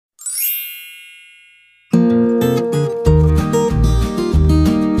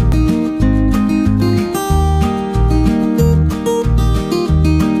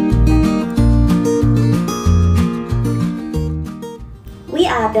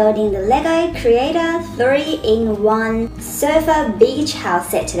building the LEGO Creator 3-in-1 Surfer Beach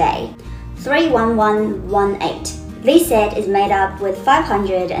House set today, 31118. This set is made up with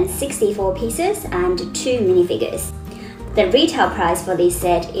 564 pieces and 2 minifigures. The retail price for this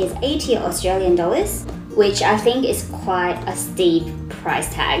set is 80 Australian dollars, which I think is quite a steep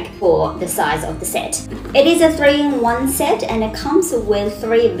price tag for the size of the set. It is a 3-in-1 set and it comes with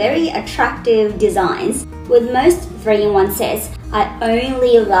 3 very attractive designs. With most 3-in-1 sets, I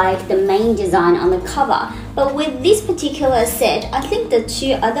only like the main design on the cover, but with this particular set, I think the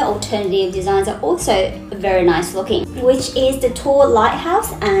 2 other alternative designs are also very nice looking, which is the tall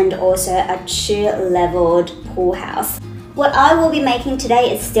lighthouse and also a 2-leveled pool house. What I will be making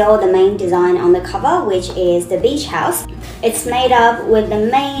today is still the main design on the cover, which is the beach house. It's made up with the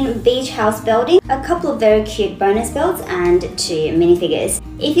main beach house building, a couple of very cute bonus builds, and 2 minifigures.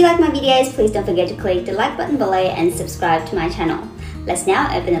 If you like my videos, please don't forget to click the like button below and subscribe to my channel. Let's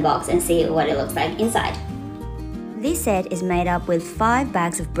now open the box and see what it looks like inside. This set is made up with 5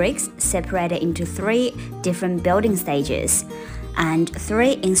 bags of bricks separated into 3 different building stages and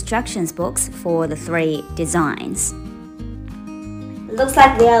 3 instructions books for the 3 designs. Looks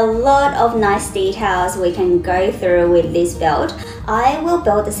like there are a lot of nice details we can go through with this build. I will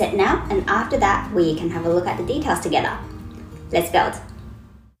build the set now, and after that we can have a look at the details together. Let's build.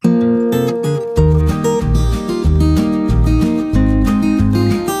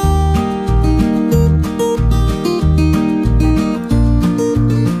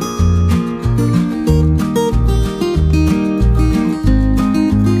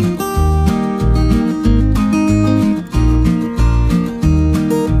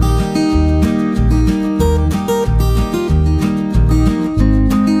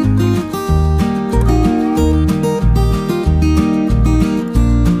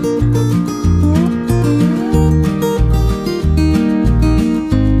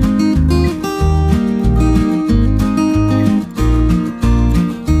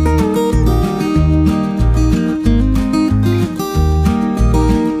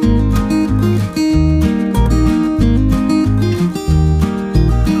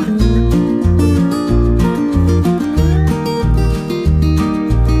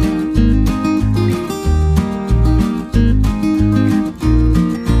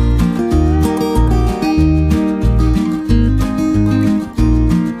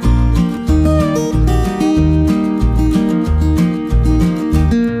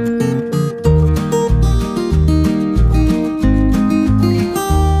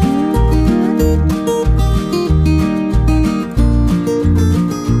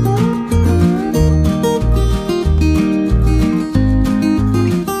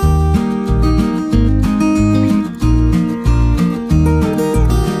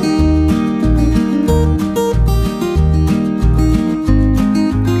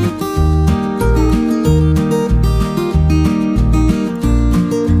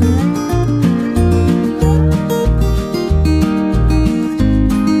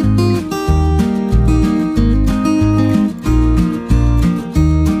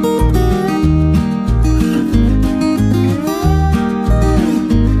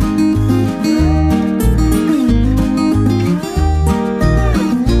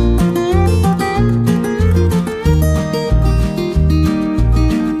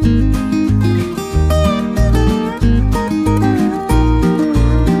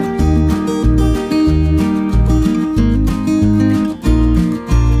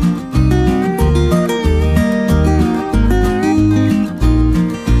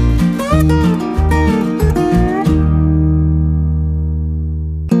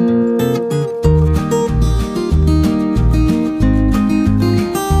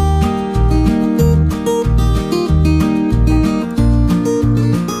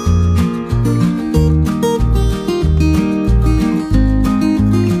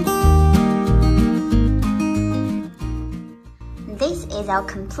 Our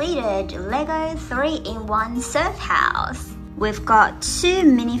completed LEGO 3-in-1 surf house. We've got 2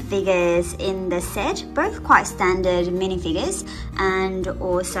 minifigures in the set, both quite standard minifigures, and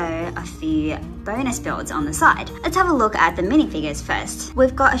also a few bonus builds on the side. Let's have a look at the minifigures first.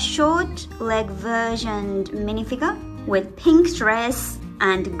 We've got a short leg version minifigure with pink dress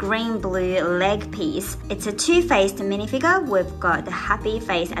and green-blue leg piece. It's a 2-faced minifigure. We've got the happy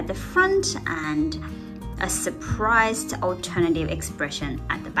face at the front and a surprised alternative expression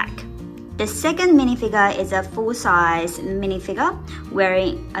at the back. The second minifigure is a full-size minifigure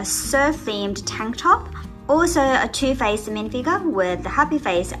wearing a surf-themed tank top. Also a 2-faced minifigure with the happy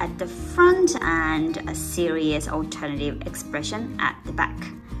face at the front and a serious alternative expression at the back.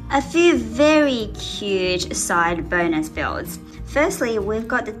 A few very cute side bonus builds. Firstly, we've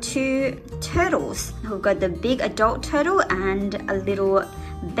got the two turtles. We've got the big adult turtle and a little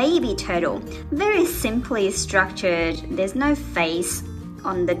baby turtle. Very simply structured. There's no face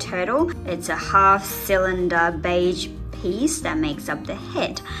on the turtle. It's a half cylinder beige piece that makes up the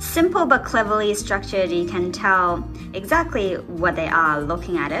head. Simple but cleverly structured. You can tell exactly what they are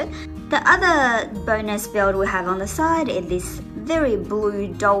looking at it. The other bonus build we have on the side is this very blue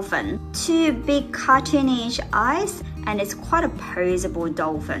dolphin. Two big cartoonish eyes, and it's quite a poseable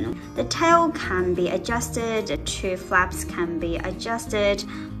dolphin. The tail can be adjusted, the two flaps can be adjusted,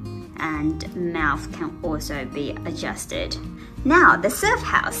 and mouth can also be adjusted. Now, the surf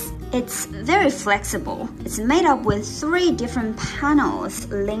house. It's very flexible. It's made up with 3 different panels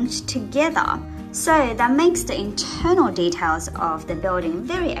linked together. So that makes the internal details of the building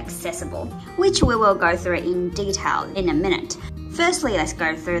very accessible, which we will go through in detail in a minute. Firstly, let's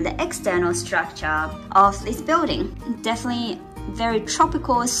go through the external structure of this building. Definitely very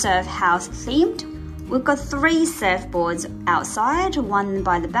tropical surf house themed. We've got 3 surfboards outside, one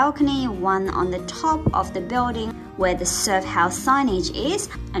by the balcony, one on the top of the building where the surf house signage is,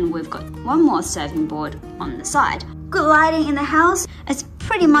 and we've got one more surfing board on the side. Good lighting in the house. It's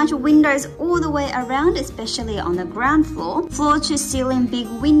pretty much windows all the way around, especially on the ground floor. Floor to ceiling big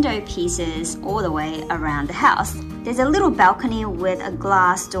window pieces all the way around the house. There's a little balcony with a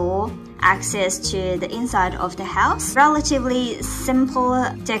glass door, access to the inside of the house. Relatively simple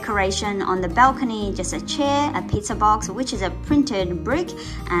decoration on the balcony, just a chair, a pizza box, which is a printed brick,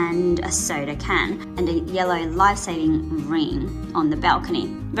 and a soda can, and a yellow life-saving ring on the balcony.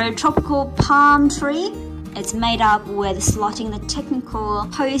 Very tropical palm tree. It's made up with slotting the technical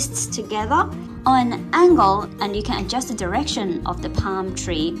posts together on an angle, and you can adjust the direction of the palm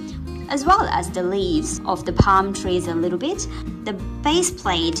tree as well as the leaves of the palm trees a little bit. The base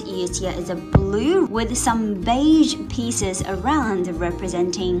plate used here is a blue with some beige pieces around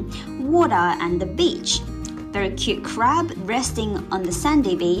representing water and the beach. Very cute crab resting on the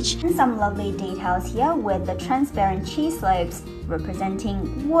sandy beach, and some lovely details here with the transparent cheese slopes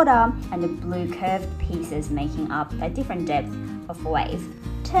representing water and the blue curved pieces making up a different depth of wave.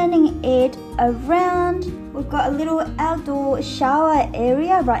 Turning it around, we've got a little outdoor shower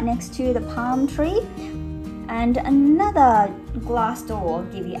area right next to the palm tree, and another glass door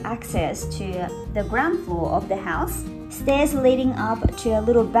give you access to the ground floor of the house. Stairs leading up to a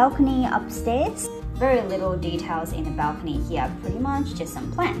little balcony upstairs. Very little details in the balcony here, pretty much just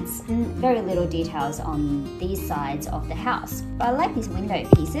some plants. And very little details on these sides of the house. But I like these window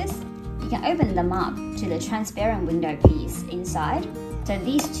pieces. You can open them up to the transparent window piece inside. So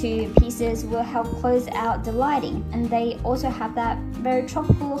these 2 pieces will help close out the lighting, and they also have that very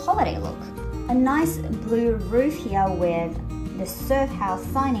tropical holiday look. A nice blue roof here with the surf house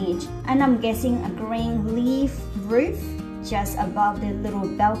signage, and I'm guessing a green leaf roof just above the little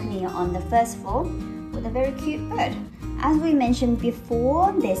balcony on the first floor with a very cute bird. As we mentioned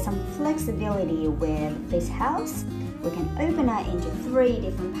before, there's some flexibility with this house. We can open it into 3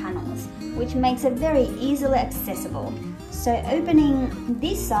 different panels, which makes it very easily accessible. So opening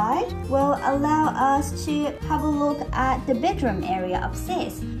this side will allow us to have a look at the bedroom area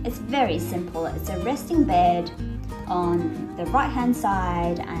upstairs. It's very simple. It's a resting bed on the right hand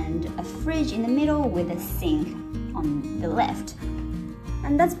side and a fridge in the middle with a sink on the left.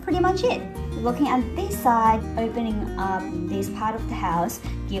 And that's pretty much it. Looking at this side, opening up this part of the house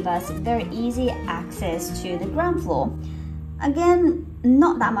give us very easy access to the ground floor. Again,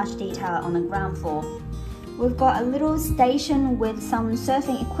 not that much detail on the ground floor. We've got a little station with some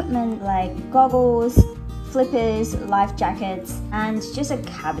surfing equipment like goggles, flippers, life jackets, and just a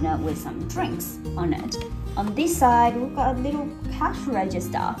cabinet with some drinks on it. On this side, we've got a little cash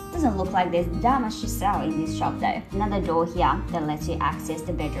register. Doesn't look like there's that much to sell in this shop though. Another door here that lets you access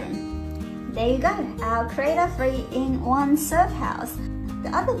the bedroom. There you go, our creator 3-in-1 surf house. The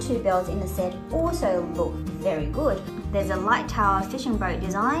other 2 builds in the set also look very good. There's a light tower fishing boat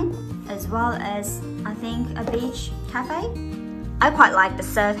design, as well as, I think, a beach cafe. I quite like the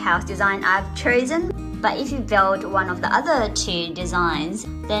surf house design I've chosen, but if you build one of the other 2 designs,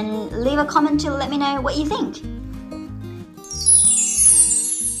 then leave a comment to let me know what you think.